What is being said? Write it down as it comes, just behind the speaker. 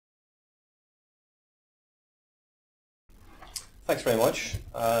Thanks very much.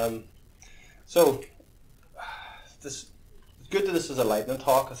 So, it's good that this is a lightning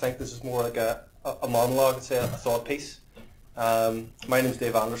talk. I think this is more like a monologue, I'd say a thought piece. My name is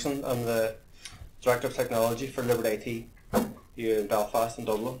Dave Anderson. I'm the Director of Technology for Liberty IT here in Belfast and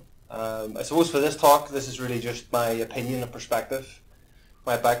Dublin. I suppose for this talk, this is really just my opinion and perspective.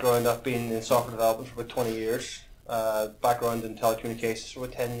 My background, I've been in software development for about 20 years, background in telecommunications for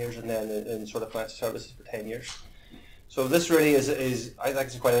about 10 years, and then in sort of financial services for 10 years. So this really is I think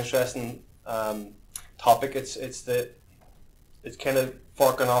it's a quite interesting topic. It's kind of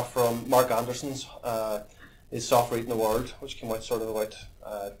forking off from Mark Anderson's Is Software Eating the World, which came out sort of about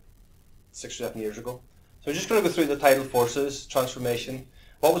 6 or 7 years ago. So I'm just going to go through the tidal forces, transformation,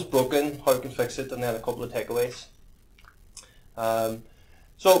 what was broken, how we can fix it, and then a couple of takeaways.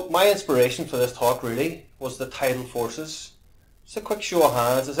 So my inspiration for this talk really was the tidal forces. Just a quick show of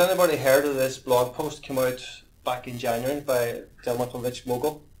hands. Has anybody heard of this blog post came out back in January by a gentleman called Rich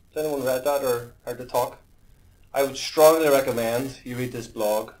Mogul? Has anyone read that or heard the talk? I would strongly recommend you read this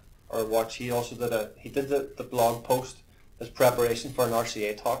blog or watch. He also did the blog post as preparation for an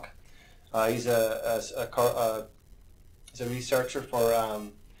RCA talk. He's a researcher for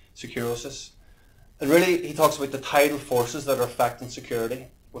Securosis. And really, he talks about the tidal forces that are affecting security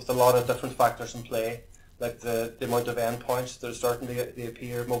with a lot of different factors in play, like the amount of endpoints that are starting to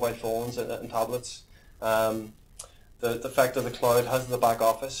appear, mobile phones and tablets, the fact that the cloud has the back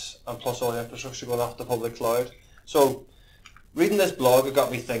office, and plus all the infrastructure going off the public cloud. So, reading this blog, it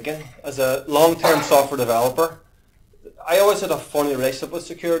got me thinking. As a long-term software developer, I always had a funny relationship with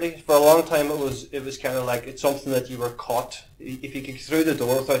security. For a long time, it was kind of like it's something that you were caught. If you could get through the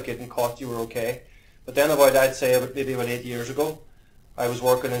door without getting caught, you were okay. But then I'd say maybe about 8 years ago, I was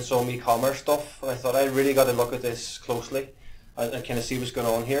working in some e-commerce stuff, and I thought I really got to look at this closely and kind of see what's going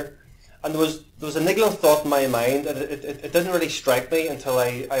on here. And there was a niggling thought in my mind, and it didn't really strike me until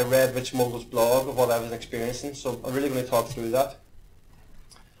I read Rich Mogul's blog of what I was experiencing. So I'm really going to talk through that.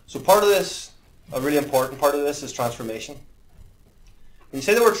 So part of this, a really important part of this, is transformation. When you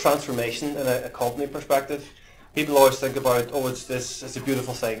say the word transformation in a company perspective, people always think about, oh, it's a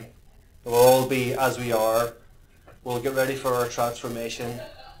beautiful thing. We'll all be as we are. We'll get ready for our transformation.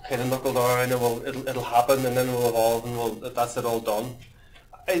 Kind of knuckle down, and it'll happen, and then we'll evolve, and that's it all done.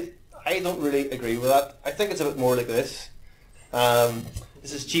 I don't really agree with that. I think it's a bit more like this.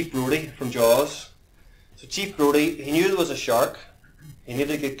 This is Chief Brody from Jaws. So Chief Brody, he knew there was a shark. He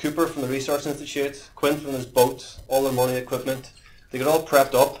needed to get Cooper from the Research Institute, Quinn from his boat, all their money, equipment. They get all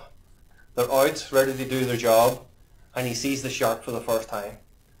prepped up. They're out, ready to do their job, and he sees the shark for the first time.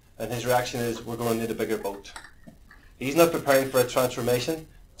 And his reaction is, we're going to need a bigger boat. He's not preparing for a transformation.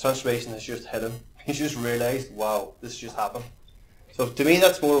 Transformation has just hit him. He's just realised, wow, this just happened. So to me,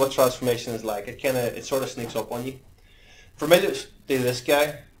 that's more what transformation is like. It sort of sneaks up on you. Familiar to this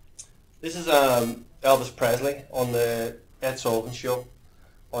guy? This is Elvis Presley on the Ed Sullivan Show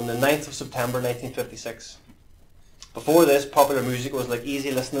on the 9th of September 1956. Before this, popular music was like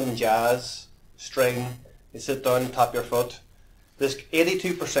easy listening and jazz, string. You sit down and tap your foot. This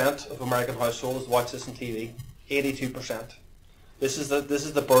 82% of American households watch this on TV. 82%. This is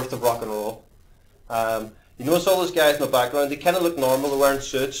the birth of rock and roll. You notice all those guys in the background. They kind of look normal. They're wearing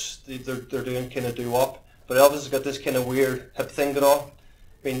suits. They're doing kind of doo-wop. But Elvis has got this kind of weird hip thing going on.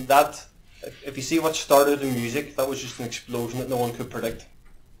 I mean, that, if you see what started in music, that was just an explosion that no one could predict.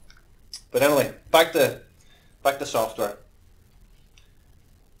 But anyway, back to software.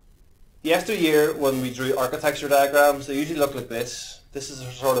 Yesteryear, when we drew architecture diagrams, they usually look like this. This is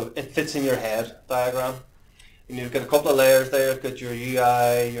a sort of it fits in your head diagram. And you've got a couple of layers there. You've got your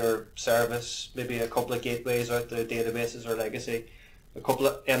UI, your service, maybe a couple of gateways out the databases or legacy, a couple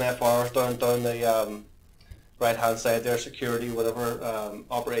of NFRs down the right hand side there, security, whatever,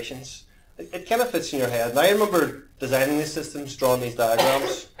 operations. It kind of fits in your head. And I remember designing these systems, drawing these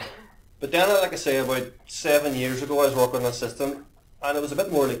diagrams. But then, like I say, about 7 years ago, I was working on a system, and it was a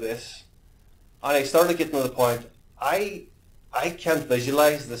bit more like this. And I started getting to the point, I can't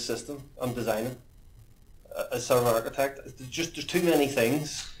visualize this system I'm designing as sort of an architect. There's too many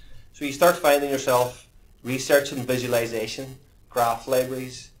things. So you start finding yourself researching visualization, graph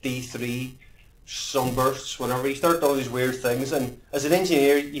libraries, D3, sunbursts, whatever. You start all these weird things, and as an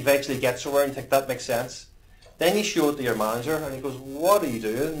engineer, you eventually get somewhere and think that makes sense. Then you show it to your manager, and he goes, what are you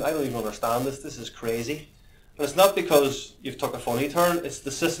doing? I don't even understand this. This is crazy. And it's not because you've took a funny turn. It's the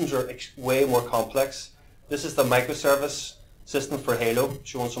systems are way more complex. This is the microservice system for Halo,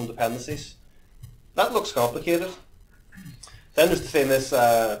 showing some dependencies. That looks complicated. Then there's the famous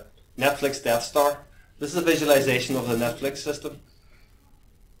Netflix Death Star. This is a visualization of the Netflix system.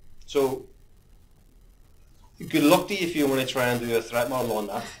 So good luck to you if you want to try and do a threat model on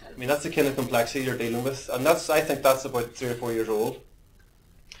that. I mean, that's the kind of complexity you're dealing with, and I think that's about 3 or 4 years old.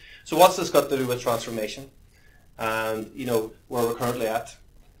 So what's this got to do with transformation and, where we're currently at?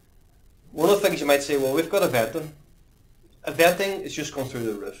 One of the things you might say, well, we've got eventing. Eventing is just going through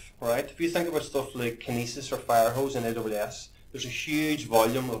the roof, right? If you think about stuff like Kinesis or Firehose in AWS, there's a huge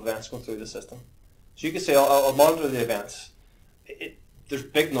volume of events going through the system. So you could say, I'll monitor the events. There's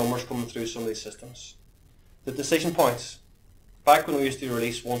big numbers coming through some of these systems. The decision points. Back when we used to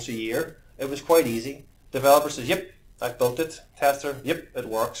release once a year, it was quite easy. Developer says, yep, I built it. Tester, yep, it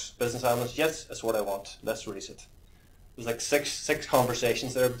works. Business analyst, yes, that's what I want. Let's release it. There's like six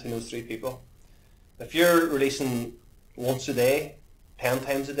conversations there between those 3 people. If you're releasing once a day, 10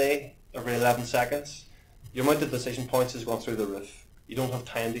 times a day, every 11 seconds, your amount of decision points is going through the roof. You don't have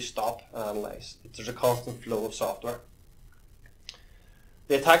time to stop and analyze. There's a constant flow of software.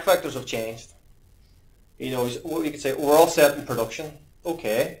 The attack vectors have changed. You could say, we're all set in production.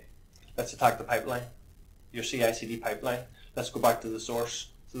 Okay, let's attack the pipeline, your CI/CD pipeline. Let's go back to the source.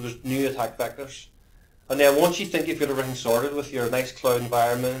 So there's new attack vectors. And then once you think you've got everything sorted with your nice cloud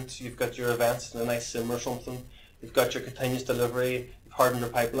environment, you've got your events in a nice SIM or something, you've got your continuous delivery, you've hardened your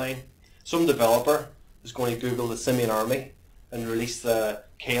pipeline, some developer is going to Google the Simian Army and release the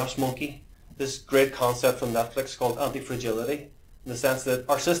Chaos Monkey, this great concept from Netflix called anti-fragility, in the sense that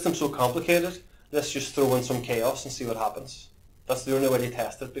our system's so complicated, let's just throw in some chaos and see what happens. That's the only way to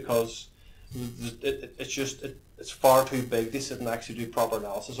test it, because it's far too big to sit and actually do proper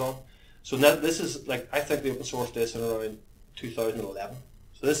analysis on. So this is, like, I think the open source this in around 2011.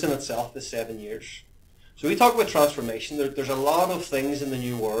 So this in itself is 7 years. So we talk about transformation. There's a lot of things in the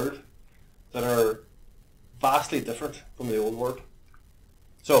new world that are vastly different from the old world.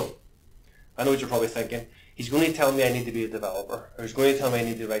 So I know what you're probably thinking. He's going to tell me I need to be a developer, or he's going to tell me I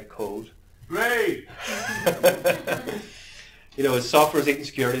need to write code. Great! Software is eating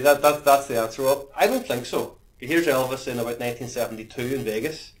security. That's the answer. Well, I don't think so. Here's Elvis in about 1972 in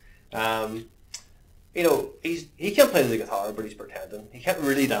Vegas. He can't play the guitar, but he's pretending. He can't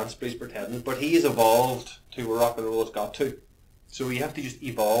really dance, but he's pretending. But he has evolved to where rock and roll has got to. So you have to just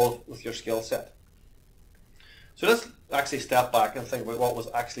evolve with your skill set. So let's actually step back and think about what was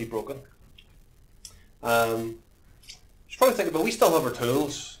actually broken. You should probably think about, we still have our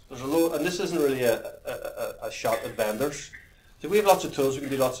tools. There's a load, and this isn't really a shot at vendors. So we have lots of tools, we can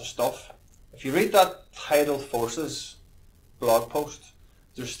do lots of stuff. If you read that Titled Forces blog post,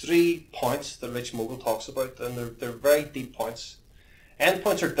 there's 3 points that Rich Mogul talks about, and they're very deep points.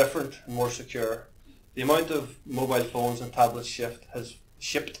 Endpoints are different and more secure. The amount of mobile phones and tablets shipped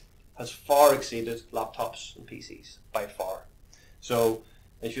has far exceeded laptops and PCs by far. So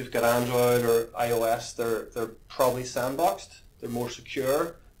if you've got Android or iOS, they're probably sandboxed, they're more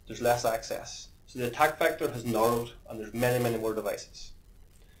secure, there's less access. So the attack vector has narrowed, and there's many, many more devices.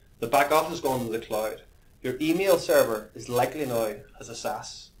 The back office has gone to the cloud. Your email server is likely now as a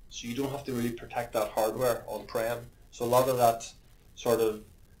SaaS, so you don't have to really protect that hardware on-prem. So a lot of that sort of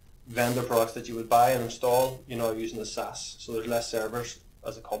vendor products that you would buy and install, you're now using as SaaS, so there's less servers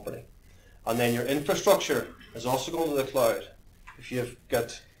as a company. And then your infrastructure is also going to the cloud. If you've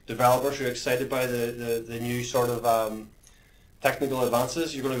got developers who are excited by the new sort of technical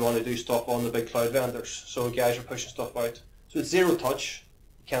advances, you're going to want to do stuff on the big cloud vendors. So guys are pushing stuff out. So it's zero touch.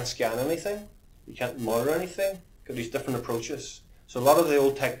 You can't scan anything. You can't monitor anything. You've got these different approaches. So a lot of the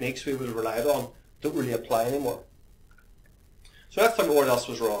old techniques we would have relied on don't really apply anymore. So let's talk about what else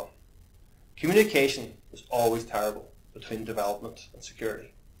was wrong. Communication was always terrible between development and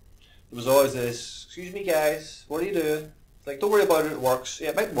security. There was always this, excuse me guys, what are you doing? It's like, don't worry about it, it works. Yeah,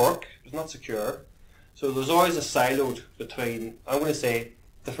 it might work, but it's not secure. So there's always a siloed between, I'm going to say,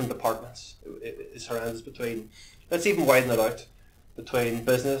 different departments. It's horrendous between, let's even widen it out, between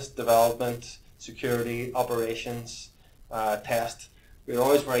business, development, security, operations, test. We're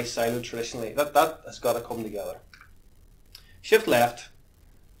always very siloed traditionally. That has got to come together. Shift left.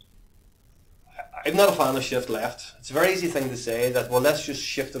 I'm not a fan of shift left. It's a very easy thing to say that, well, let's just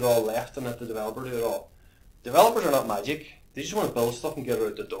shift it all left and let the developer do it all. Developers are not magic. They just want to build stuff and get it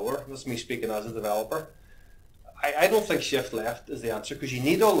out the door. That's me speaking as a developer. I don't think shift left is the answer, because you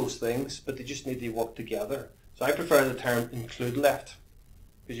need all those things, but they just need to work together. So I prefer the term include left,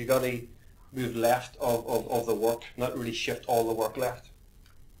 because you've got to move left of the work, not really shift all the work left.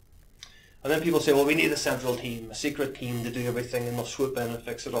 And then people say, well, we need a central team, a secret team to do everything, and they'll swoop in and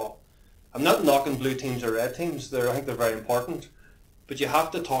fix it all. I'm not knocking blue teams or red teams. I think they're very important. But you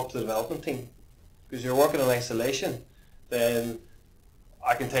have to talk to the development team. Because you're working in isolation, then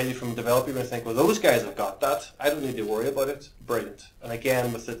I can tell you from a developer, you're going to think, well, those guys have got that. I don't need to worry about it. Brilliant. And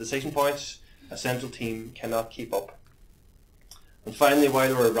again, with the decision points, a central team cannot keep up. And finally,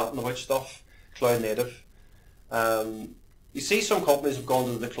 while we're ranting about stuff, cloud native. You see some companies have gone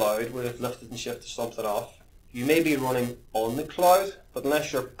to the cloud where they've lifted and shifted something off. You may be running on the cloud, but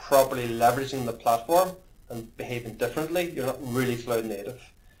unless you're properly leveraging the platform and behaving differently, you're not really cloud native.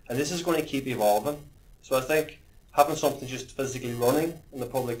 And this is going to keep evolving. So I think having something just physically running in the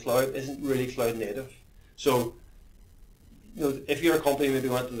public cloud isn't really cloud native. So, if you're a company maybe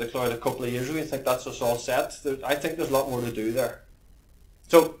went to the cloud a couple of years ago, you think that's just all set. I think there's a lot more to do there.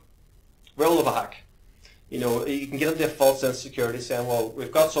 So, rule of a hack. You can get into a false sense of security saying, well,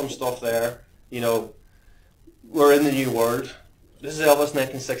 we've got some stuff there, we're in the new world. This is Elvis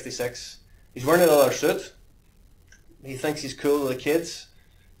 1966. He's wearing a leather suit. He thinks he's cool with the kids,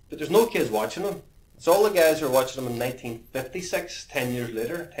 but there's no kids watching him. It's all the guys who are watching him in 1956, 10 years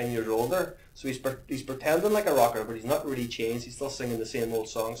later, 10 years older. So he's pretending like a rocker, but he's not really changed. He's still singing the same old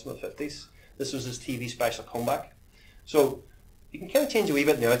songs from the 50s. This was his TV special comeback. So you can kind of change a wee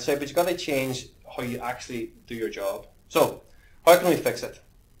bit on the outside, but you've got to change how you actually do your job. So how can we fix it?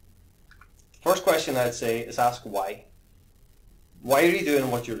 First question I'd say is ask why. Why are you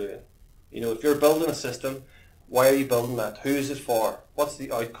doing what you're doing? If you're building a system, why are you building that? Who is it for? What's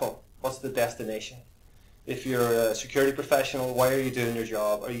the outcome? What's the destination? If you're a security professional, why are you doing your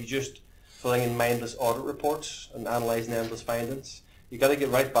job? Are you just filling in mindless audit reports and analysing endless findings? You've got to get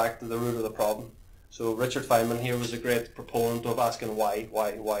right back to the root of the problem. So Richard Feynman here was a great proponent of asking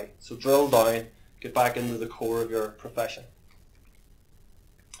why. So drill down, get back into the core of your profession.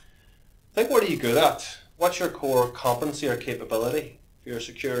 Think, what are you good at? What's your core competency or capability? If you're a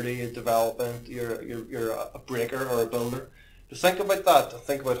security, a development, you're a breaker or a builder. Just think about that and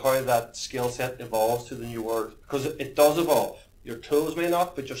think about how that skill set evolves to the new world, because it does evolve. Your tools may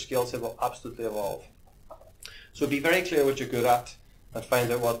not, but your skill set will absolutely evolve. So be very clear what you're good at and find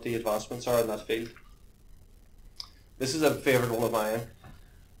out what the advancements are in that field. This is a favourite one of mine.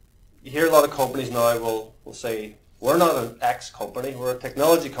 You hear a lot of companies now will say, we're not an X company, we're a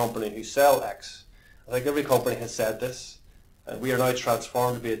technology company who sell X. I think every company has said this, and we are now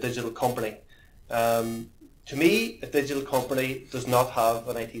transformed to be a digital company. To me, a digital company does not have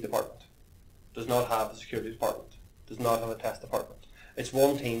an IT department, does not have a security department, does not have a test department. It's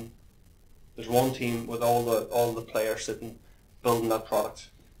one team. There's one team with all the players sitting building that product.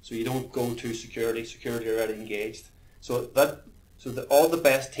 So you don't go to security are already engaged. So all the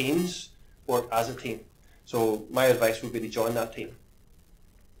best teams work as a team. So my advice would be to join that team.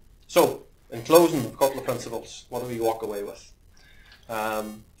 So in closing, a couple of principles. What do we walk away with?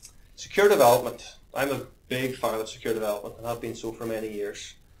 Secure development. I'm a big fan of secure development and have been so for many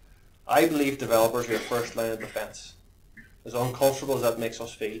years. I believe developers are your first line of defense. As uncomfortable as that makes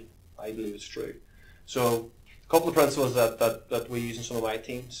us feel, I believe it's true. So a couple of principles that we use in some of my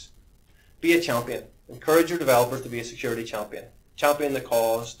teams. Be a champion. Encourage your developers to be a security champion. Champion the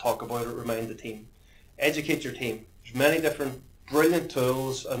cause, talk about it, remind the team. Educate your team. There's many different brilliant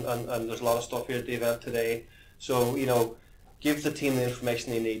tools and there's a lot of stuff here at the event today. So, give the team the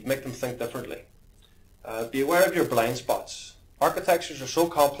information they need. Make them think differently. Be aware of your blind spots. Architectures are so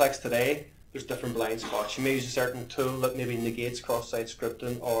complex today, there's different blind spots. You may use a certain tool that maybe negates cross-site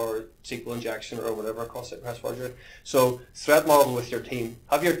scripting or SQL injection or whatever, cross-site request forgery. So threat model with your team.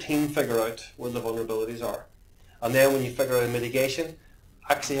 Have your team figure out where the vulnerabilities are. And then when you figure out a mitigation,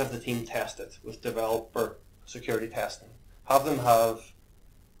 actually have the team test it with developer security testing. Have them have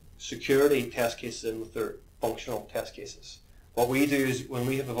security test cases in with their functional test cases. What we do is when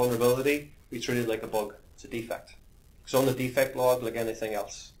we have a vulnerability, we treat it like a bug. It's a defect. It's on the defect log like anything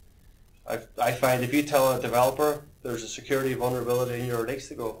else. I find if you tell a developer there's a security vulnerability in your release,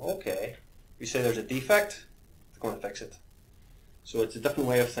 they go, okay. You say there's a defect, they're going to fix it. So it's a different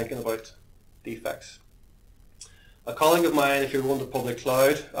way of thinking about defects. A colleague of mine, if you're going to public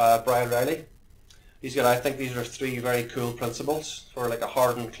cloud, Brian Riley, I think these are 3 very cool principles for like a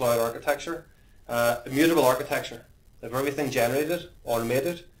hardened cloud architecture. Immutable architecture. If everything generated,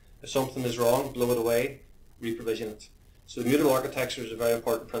 automated, if something is wrong, blow it away, reprovision it. So immutable architecture is a very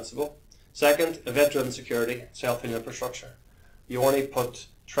important principle. Second, event-driven security, self-healing infrastructure. You only put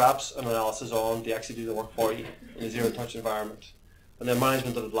traps and analysis on to actually do the work for you in a zero-touch environment. And then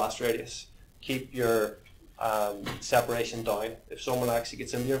management of the blast radius. Keep your separation down. If someone actually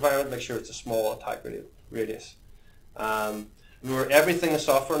gets into your environment, make sure it's a small attack radius. Remember, everything is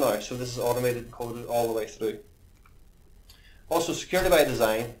software now, so this is automated and coded all the way through. Also, security by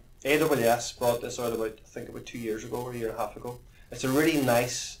design. AWS brought this out I think about 2 years ago or a year and a half ago. It's a really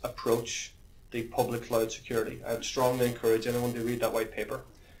nice approach to public cloud security. I would strongly encourage anyone to read that white paper.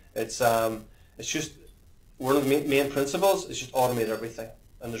 It's just one of the main principles is just automate everything.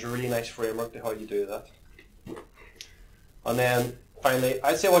 and there's a really nice framework to how you do that. And then finally,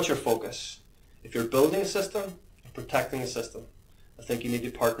 I'd say what's your focus? If you're building a system, protecting a system, I think you need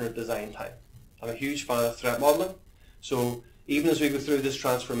to partner at design time. I'm a huge fan of threat modeling, so even as we go through this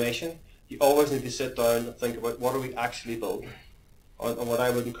transformation, you always need to sit down and think about what are we actually building. And what I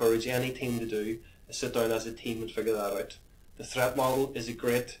would encourage any team to do is sit down as a team and figure that out. The threat model is a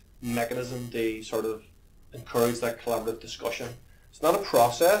great mechanism to sort of encourage that collaborative discussion. It's not a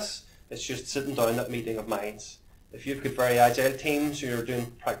process, it's just sitting down that meeting of minds. If you've got very agile teams who are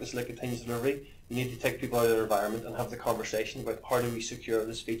doing practice like continuous delivery, you need to take people out of their environment and have the conversation about how do we secure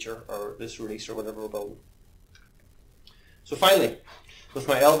this feature or this release or whatever we're building. So finally, with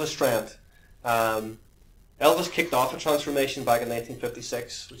my Elvis trend, Elvis kicked off a transformation back in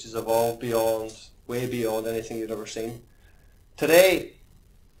 1956, which has evolved beyond, way beyond anything you'd ever seen. Today,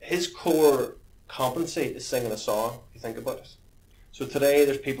 his core competency is singing a song, if you think about it. So today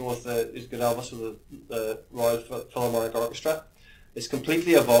there's people with who's got Elvis with the Royal Philharmonic Orchestra. It's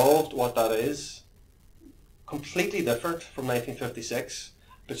completely evolved what that is. Completely different from 1956,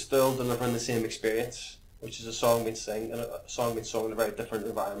 but still delivering the same experience, which is a song being sung and a song being sung in a very different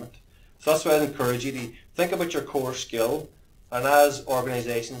environment. So that's why I'd encourage you to think about your core skill, and as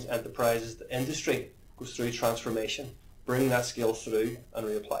organisations, enterprises, the industry goes through transformation, bring that skill through and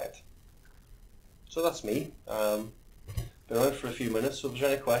reapply it. So that's me. Been on it for a few minutes, so if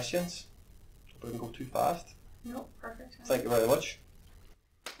there's any questions, I didn't go too fast. No, perfect. Thank you very much.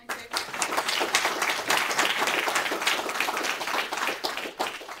 Thank you.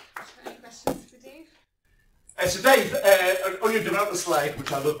 Any questions for Dave? So Dave, on your development slide,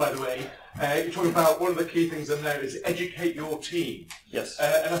 which I love by the way, you're talking about one of the key things in there is educate your team. Yes.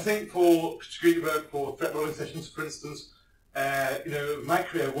 And I think for security work, for threat modeling sessions, for instance, in my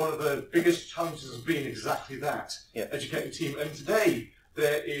career, one of the biggest challenges has been exactly that, educate the team. And today,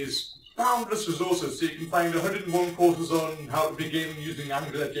 there is boundless resources, so you can find 101 courses on how to begin using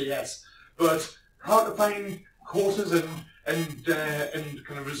AngularJS, but how to find courses and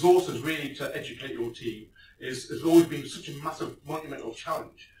kind of resources really to educate your team has always been such a massive, monumental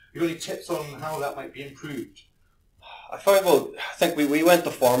challenge. You got any tips on how that might be improved? I think we went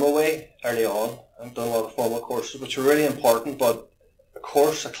the formal way early on. I've done a lot of formal courses, which are really important, but a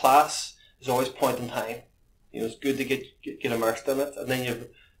class is always point in time. It's good to get immersed in it, and then you have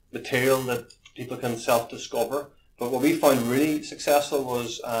material that people can self-discover. But what we found really successful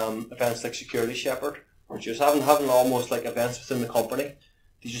was events like Security Shepherd, or just having almost like events within the company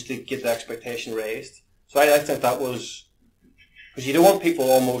to get the expectation raised. So I think that was, because you don't want people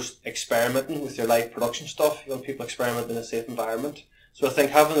almost experimenting with your live production stuff. You want people experimenting in a safe environment. So I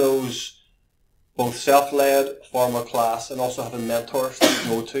think having those both self-led, formal class, and also having mentors that you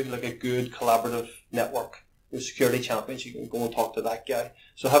go to, like a good collaborative network. With security champions, you can go and talk to that guy.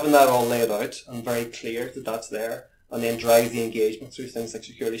 So having that all laid out and very clear that that's there, and then drive the engagement through things like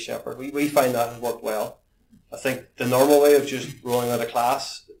Security Shepherd. We find that has worked well. I think the normal way of just rolling out a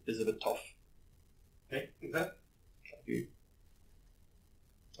class is a bit tough. Okay, is that? Thank you.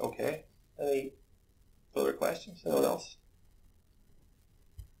 Okay. Any further questions? Anyone else?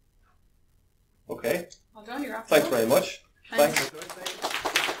 Okay. Well done, you're off. Thanks very much. Thanks. Thanks.